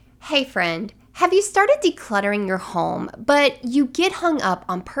Hey friend, have you started decluttering your home, but you get hung up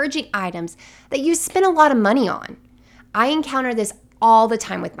on purging items that you spend a lot of money on? I encounter this all the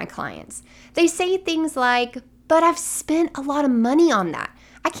time with my clients. They say things like, but I've spent a lot of money on that.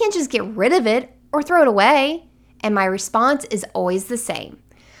 I can't just get rid of it or throw it away. And my response is always the same.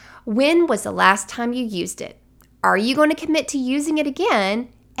 When was the last time you used it? Are you going to commit to using it again?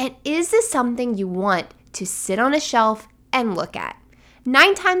 And is this something you want to sit on a shelf and look at?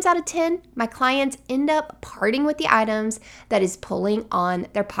 9 times out of 10, my clients end up parting with the items that is pulling on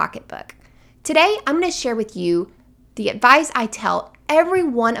their pocketbook. Today, I'm going to share with you the advice I tell every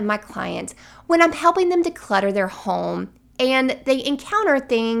one of my clients when I'm helping them declutter their home and they encounter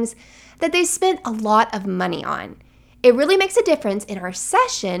things that they spent a lot of money on. It really makes a difference in our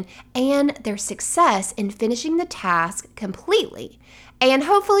session and their success in finishing the task completely. And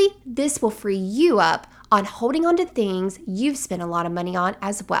hopefully, this will free you up on holding on to things you've spent a lot of money on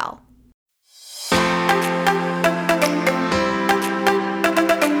as well.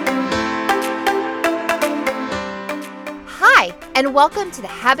 Hi, and welcome to the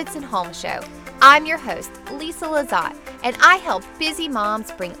Habits and Home Show. I'm your host, Lisa Lazat, and I help busy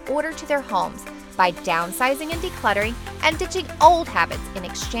moms bring order to their homes by downsizing and decluttering and ditching old habits in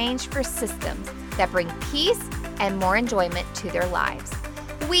exchange for systems that bring peace and more enjoyment to their lives.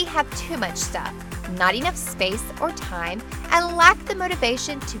 We have too much stuff, not enough space or time, and lack the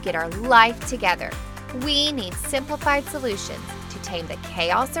motivation to get our life together. We need simplified solutions to tame the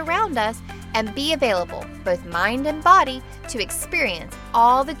chaos around us and be available, both mind and body, to experience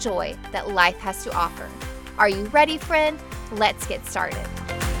all the joy that life has to offer. Are you ready, friend? Let's get started.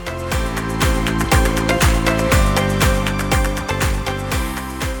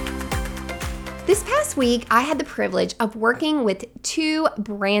 This past week, I had the privilege of working with 2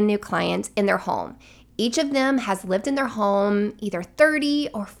 brand new clients in their home. Each of them has lived in their home either 30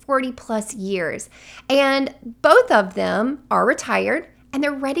 or 40 plus years, and both of them are retired and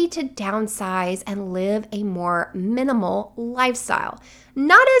they're ready to downsize and live a more minimal lifestyle.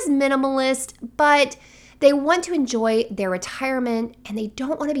 Not as minimalist, but they want to enjoy their retirement and they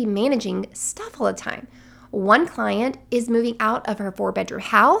don't want to be managing stuff all the time. One client is moving out of her 4-bedroom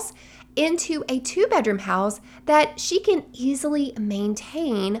house into a 2-bedroom house that she can easily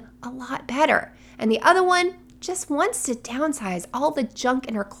maintain a lot better. And the other one just wants to downsize all the junk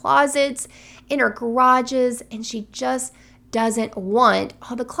in her closets, in her garages, and she just doesn't want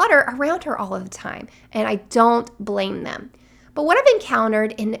all the clutter around her all of the time. And I don't blame them. But what I've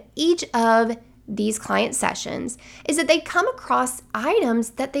encountered in each of these client sessions is that they come across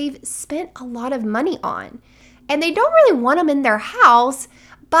items that they've spent a lot of money on. And they don't really want them in their house,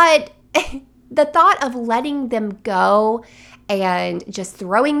 but the thought of letting them go and just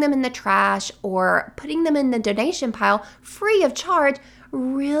throwing them in the trash or putting them in the donation pile free of charge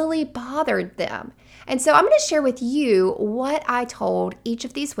really bothered them. And so I'm going to share with you what I told each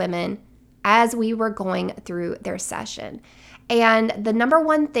of these women as we were going through their session. And the number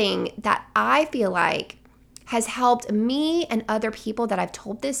one thing that I feel like has helped me and other people that I've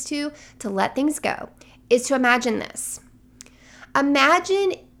told this to let things go is to imagine this.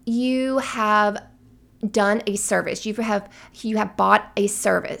 Imagine you have done a service. You have bought a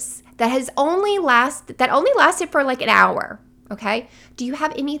service that only lasted for like an hour. Okay? Do you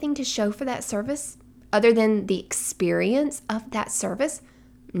have anything to show for that service other than the experience of that service?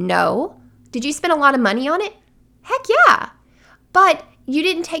 No. Did you spend a lot of money on it? Heck yeah. But you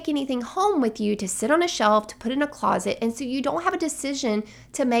didn't take anything home with you to sit on a shelf, to put in a closet, and so you don't have a decision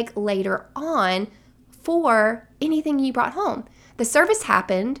to make later on for anything you brought home. The service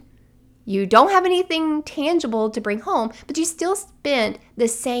happened. You don't have anything tangible to bring home, but you still spent the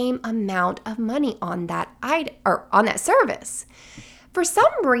same amount of money on that item or on that service. For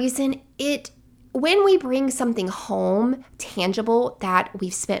some reason, when we bring something home tangible that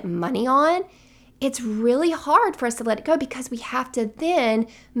we've spent money on, it's really hard for us to let it go because we have to then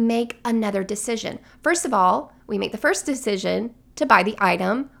make another decision. First of all, we make the first decision to buy the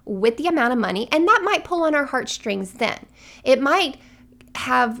item with the amount of money, and that might pull on our heartstrings then. It might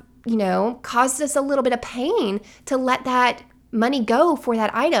have, caused us a little bit of pain to let that money go for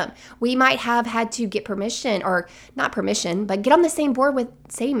that item. We might have had to get permission, or not permission, but get on the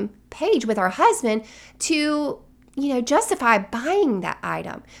same page with our husband to justify buying that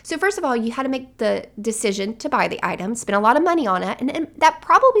item. So first of all, you had to make the decision to buy the item, spend a lot of money on it, and that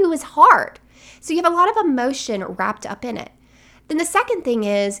probably was hard. So you have a lot of emotion wrapped up in it. Then the second thing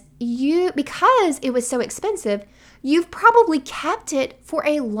is because it was so expensive, you've probably kept it for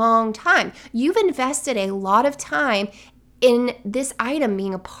a long time. You've invested a lot of time in this item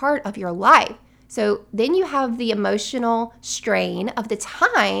being a part of your life. So then you have the emotional strain of the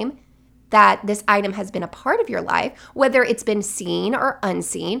time that this item has been a part of your life, whether it's been seen or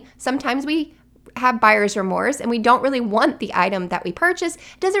unseen. Sometimes we have buyer's remorse and we don't really want the item that we purchased.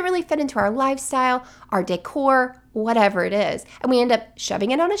 It doesn't really fit into our lifestyle, our decor, whatever it is. And we end up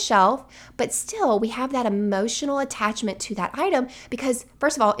shoving it on a shelf, but still we have that emotional attachment to that item because,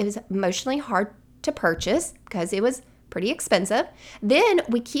 first of all, it was emotionally hard to purchase because it was pretty expensive. Then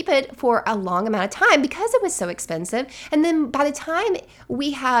we keep it for a long amount of time because it was so expensive. And then by the time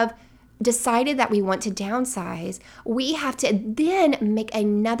we have decided that we want to downsize, we have to then make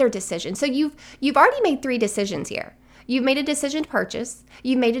another decision. So you've already made 3 decisions here. You've made a decision to purchase,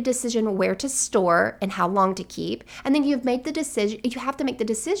 you've made a decision where to store and how long to keep, and then you've made the decision, you have to make the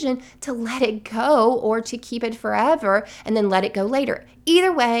decision to let it go or to keep it forever and then let it go later.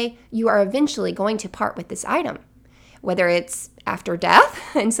 Either way, you are eventually going to part with this item, whether it's after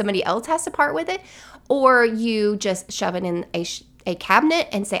death and somebody else has to part with it, or you just shove it in a cabinet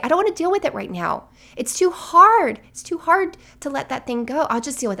and say, I don't want to deal with it right now. It's too hard. It's too hard to let that thing go. I'll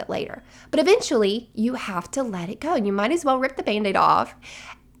just deal with it later. But eventually you have to let it go. You might as well rip the Band-Aid off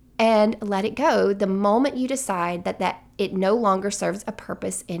and let it go the moment you decide that it no longer serves a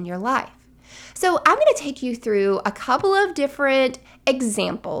purpose in your life. So I'm going to take you through a couple of different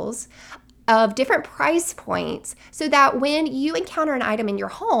examples of different price points so that when you encounter an item in your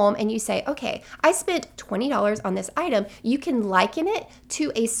home and you say, okay, I spent $20 on this item, you can liken it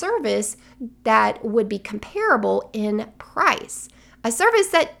to a service that would be comparable in price. A service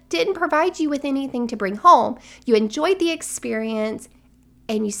that didn't provide you with anything to bring home. You enjoyed the experience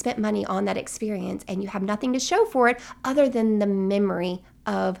and you spent money on that experience and you have nothing to show for it other than the memory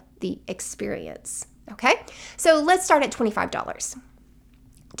of the experience. Okay, so let's start at $25.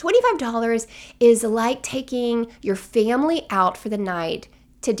 $25 is like taking your family out for the night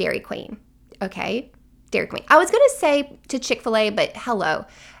to Dairy Queen. Okay, Dairy Queen. I was going to say to Chick-fil-A, but hello.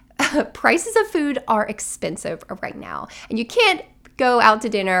 Prices of food are expensive right now. And you can't go out to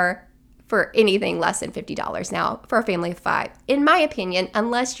dinner for anything less than $50 now for a family of 5, in my opinion,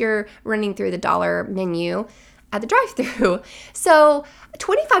 unless you're running through the dollar menu at the drive-thru. So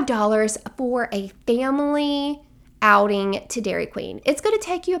 $25 for a family outing to Dairy Queen. It's going to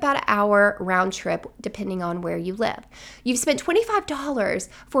take you about an hour round trip depending on where you live. You've spent $25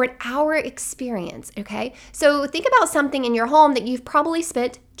 for an hour experience, okay? So think about something in your home that you've probably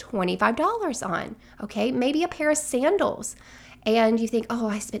spent $25 on, okay? Maybe a pair of sandals. And you think, oh,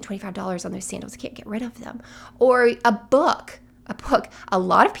 I spent $25 on those sandals. I can't get rid of them. Or a book. A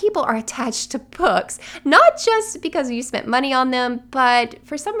lot of people are attached to books, not just because you spent money on them, but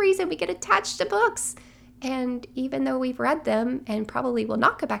for some reason we get attached to books. And even though we've read them and probably will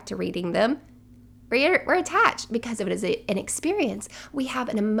not go back to reading them, we're attached because it is an experience. We have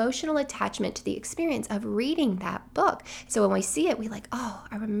an emotional attachment to the experience of reading that book. So when we see it, we like, oh,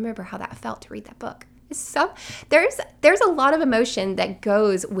 I remember how that felt to read that book. So there's a lot of emotion that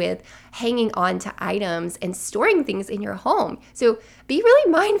goes with hanging on to items and storing things in your home. So be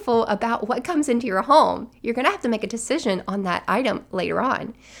really mindful about what comes into your home. You're going to have to make a decision on that item later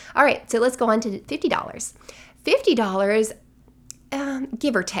on. All right, so let's go on to $50. $50,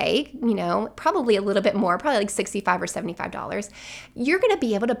 give or take, probably a little bit more, probably like $65 or $75. You're going to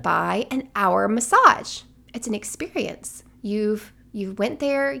be able to buy an hour massage. It's an experience. You went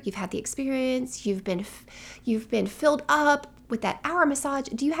there, you've had the experience, you've been filled up with that hour massage.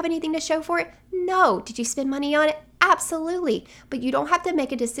 Do you have anything to show for it? No. Did you spend money on it? Absolutely. But you don't have to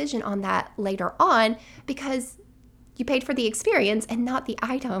make a decision on that later on because you paid for the experience and not the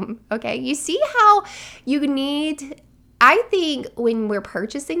item, okay? You see how I think when we're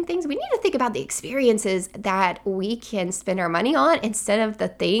purchasing things, we need to think about the experiences that we can spend our money on instead of the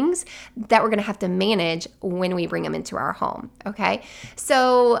things that we're going to have to manage when we bring them into our home, okay?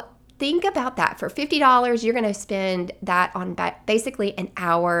 So think about that. For $50, you're going to spend that on basically an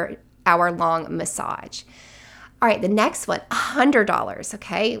hour-long massage. All right, the next one, $100,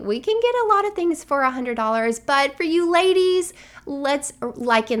 okay? We can get a lot of things for $100, but for you ladies, let's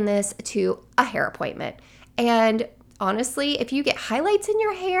liken this to a hair appointment. And honestly, if you get highlights in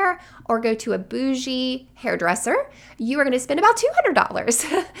your hair or go to a bougie hairdresser, you are going to spend about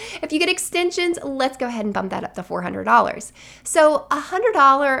 $200. If you get extensions, let's go ahead and bump that up to $400. So a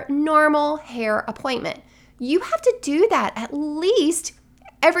 $100 normal hair appointment. You have to do that at least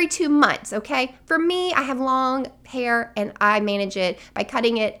every 2 months, okay? For me, I have long hair and I manage it by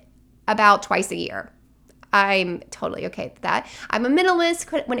cutting it about twice a year. I'm totally okay with that. I'm a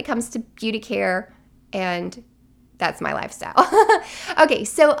minimalist when it comes to beauty care, and That's my lifestyle. Okay,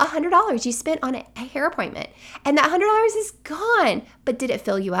 so $100 you spent on a hair appointment, and that $100 is gone. But did it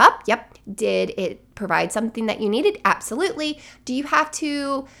fill you up? Yep. Did it provide something that you needed? Absolutely. Do you have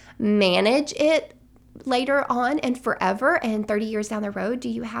to manage it later on and forever and 30 years down the road? Do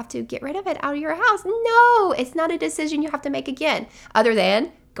you have to get rid of it out of your house? No, it's not a decision you have to make again, other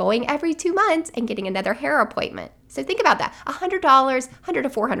than going every 2 months and getting another hair appointment. So think about that. $100, $100 to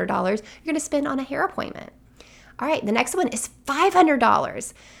 $400 you're going to spend on a hair appointment. All right, the next one is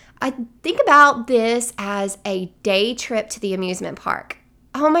 $500. I think about this as a day trip to the amusement park.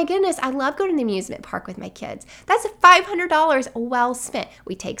 Oh my goodness, I love going to the amusement park with my kids. That's $500 well spent.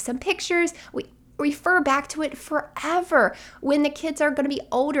 We take some pictures. We refer back to it forever. When the kids are going to be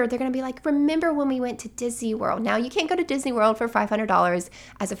older, they're going to be like, remember when we went to Disney World? Now, you can't go to Disney World for $500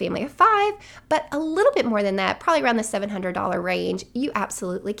 as a family of 5, but a little bit more than that, probably around the $700 range, you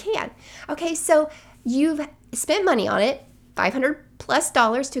absolutely can. Okay, so you've spent money on it, $500 plus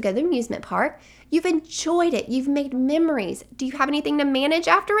to go to the amusement park. You've enjoyed it. You've made memories. Do you have anything to manage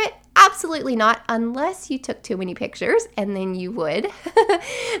after it? Absolutely not, unless you took too many pictures, and then you would.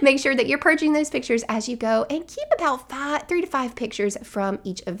 Make sure that you're purging those pictures as you go, and keep about 3 to 5 pictures from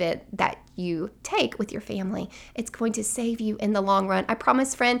each event that you take with your family. It's going to save you in the long run. I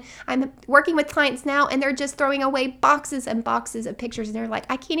promise, friend, I'm working with clients now, and they're just throwing away boxes and boxes of pictures, and they're like,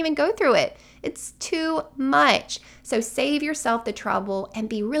 I can't even go through it. It's too much. So save yourself the trouble and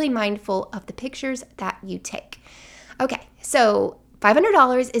be really mindful of the pictures that you take. Okay, so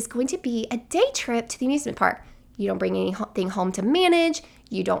 $500 is going to be a day trip to the amusement park. You don't bring anything home to manage.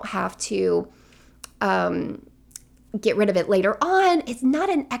 You don't have to get rid of it later on. It's not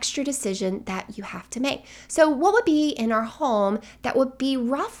an extra decision that you have to make. So what would be in our home that would be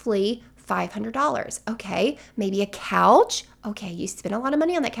roughly $500? Okay, maybe a couch. Okay, you spend a lot of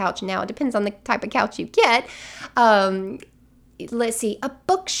money on that couch. Now, it depends on the type of couch you get. Let's see, a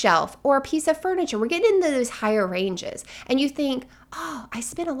bookshelf or a piece of furniture. We're getting into those higher ranges. And you think, oh, I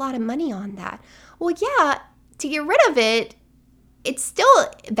spent a lot of money on that. Well, yeah, to get rid of it, it's still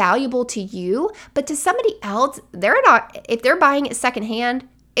valuable to you, but to somebody else, if they're buying it secondhand,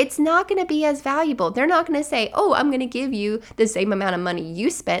 it's not going to be as valuable. They're not going to say, oh, I'm going to give you the same amount of money you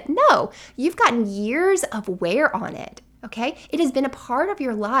spent. No, you've gotten years of wear on it. Okay, it has been a part of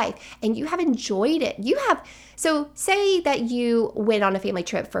your life and you have enjoyed it. So say that you went on a family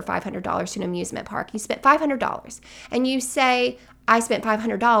trip for $500 to an amusement park. You spent $500 and you say, I spent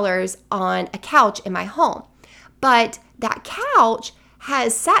 $500 on a couch in my home. But that couch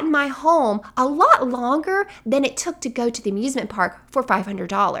has sat in my home a lot longer than it took to go to the amusement park for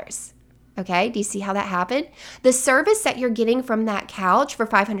 $500. Okay, do you see how that happened? The service that you're getting from that couch for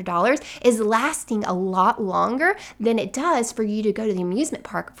 $500 is lasting a lot longer than it does for you to go to the amusement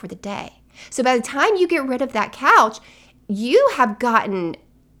park for the day. So by the time you get rid of that couch, you have gotten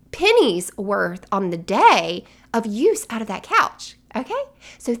pennies worth on the day of use out of that couch. Okay,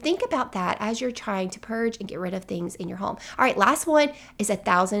 so think about that as you're trying to purge and get rid of things in your home. All right, last one is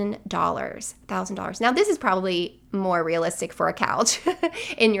 $1,000. $1,000. Now, this is probably more realistic for a couch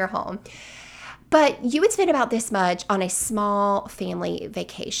in your home. But you would spend about this much on a small family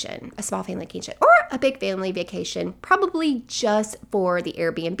vacation, or a big family vacation, probably just for the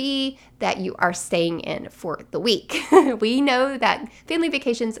Airbnb that you are staying in for the week. We know that family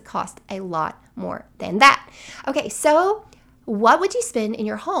vacations cost a lot more than that. Okay, so what would you spend in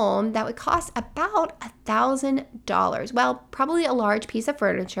your home that would cost about $1,000? Well, probably a large piece of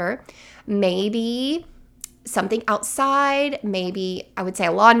furniture, maybe something outside, maybe I would say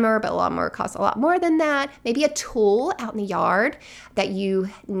a lawnmower, but a lawnmower costs a lot more than that. Maybe a tool out in the yard that you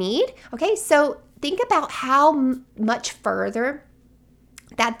need. Okay, so think about how much further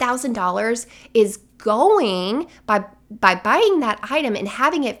that $1,000 is going by buying that item and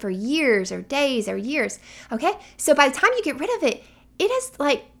having it for years or days or years. Okay, so by the time you get rid of it,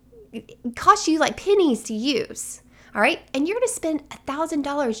 it costs you like pennies to use. All right, and you're going to spend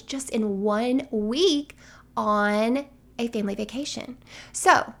 $1,000 just in 1 week on a family vacation.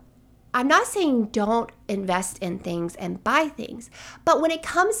 So I'm not saying don't invest in things and buy things, but when it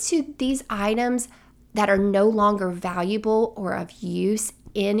comes to these items that are no longer valuable or of use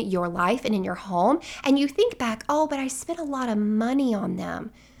in your life and in your home, and you think back, oh, but I spent a lot of money on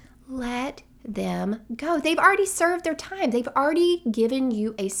them, let them go. They've already served their time. They've already given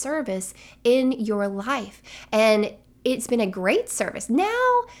you a service in your life, and it's been a great service.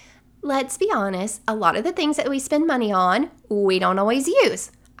 Now, let's be honest, a lot of the things that we spend money on, we don't always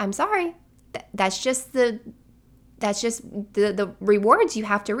use. I'm sorry. That's just the rewards you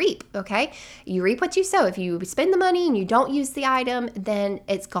have to reap, okay? You reap what you sow. If you spend the money and you don't use the item, then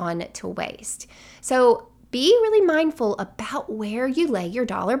it's gone to waste. So Be really mindful about where you lay your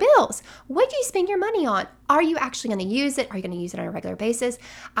dollar bills. What do you spend your money on? Are you actually going to use it? Are you going to use it on a regular basis?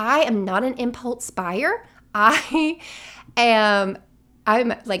 I am not an impulse buyer. I'm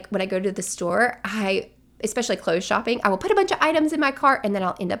like, when I go to the store, especially clothes shopping, I will put a bunch of items in my cart and then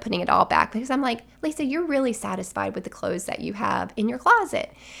I'll end up putting it all back because I'm like, Lisa, you're really satisfied with the clothes that you have in your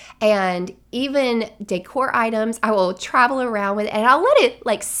closet. And even decor items, I will travel around with it and I'll let it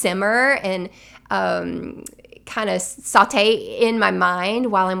like simmer and kind of saute in my mind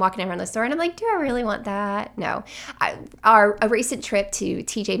while I'm walking around the store. And I'm like, do I really want that? No. A recent trip to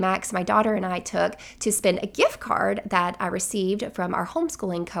TJ Maxx, my daughter and I took to spend a gift card that I received from our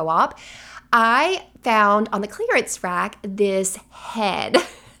homeschooling co-op. I found on the clearance rack this head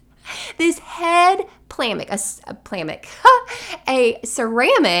a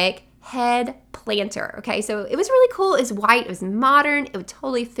ceramic head planter. Okay, so it was really cool. It was white, it was modern, it would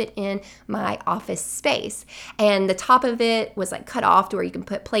totally fit in my office space. And the top of it was like cut off to where you can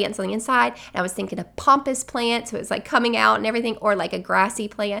put plants on the inside. And I was thinking a pampas plant, so it was like coming out and everything, or like a grassy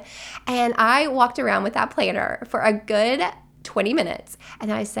plant. And I walked around with that planter for a good 20 minutes.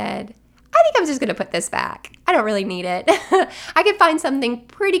 And I said, I think I'm just going to put this back. I don't really need it. I could find something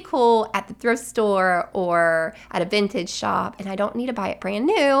pretty cool at the thrift store or at a vintage shop, and I don't need to buy it brand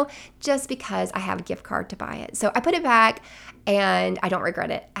new just because I have a gift card to buy it. So I put it back, and I don't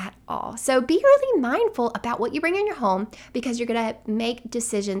regret it at all. So be really mindful about what you bring in your home because you're going to make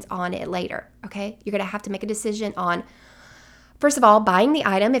decisions on it later, okay? You're going to have to make a decision on, first of all, buying the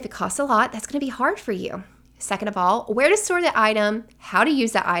item. If it costs a lot, that's going to be hard for you. Second of all, where to store the item, how to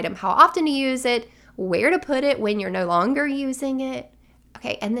use the item, how often to use it, where to put it when you're no longer using it.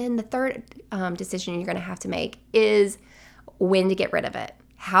 Okay, and then the third decision you're going to have to make is when to get rid of it,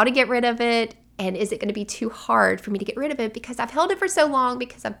 how to get rid of it, and is it going to be too hard for me to get rid of it because I've held it for so long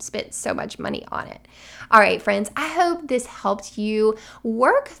because I've spent so much money on it. All right, friends, I hope this helped you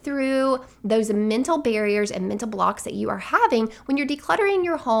work through those mental barriers and mental blocks that you are having when you're decluttering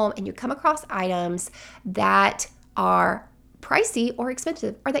your home and you come across items that are pricey or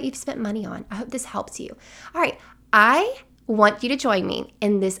expensive or that you've spent money on. I hope this helps you. All right, I want you to join me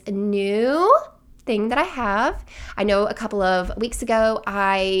in this new thing that I have. I know a couple of weeks ago,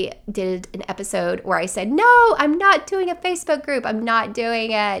 I did an episode where I said, no, I'm not doing a Facebook group. I'm not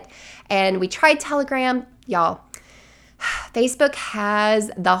doing it. And we tried Telegram. Y'all, Facebook has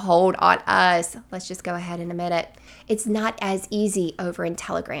the hold on us. Let's just go ahead and admit it. It's not as easy over in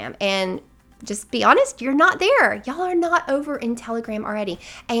Telegram. And just be honest, you're not there. Y'all are not over in Telegram already.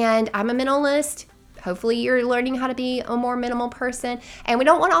 And I'm a minimalist. Hopefully you're learning how to be a more minimal person. And we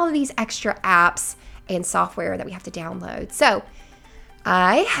don't want all of these extra apps and software that we have to download. So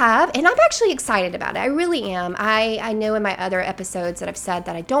I have, and I'm actually excited about it. I really am. I know in my other episodes that I've said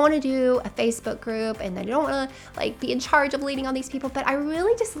that I don't want to do a Facebook group and I don't want to like be in charge of leading all these people, but I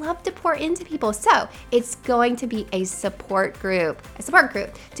really just love to pour into people. So it's going to be a support group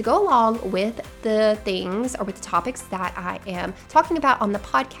to go along with the things or with the topics that I am talking about on the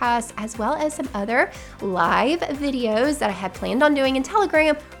podcast, as well as some other live videos that I had planned on doing in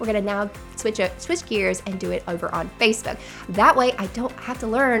Telegram. We're going to now switch gears and do it over on Facebook. That way I don't have to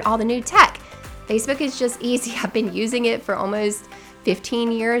learn all the new tech. Facebook is just easy. I've been using it for almost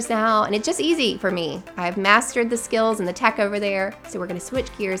 15 years now, and it's just easy for me. I've mastered the skills and the tech over there, so we're going to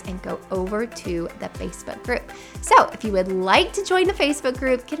switch gears and go over to the Facebook group. So if you would like to join the Facebook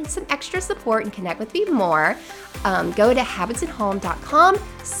group, get some extra support and connect with me more, go to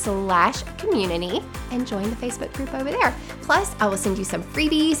habitsandhome.com/community and join the Facebook group over there. Plus, I will send you some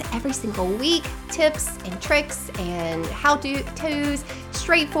freebies every single week, tips and tricks and how-tos,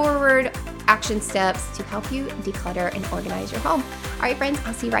 straightforward action steps to help you declutter and organize your home. All right, friends,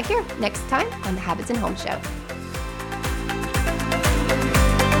 I'll see you right here next time on the Habits and Home Show.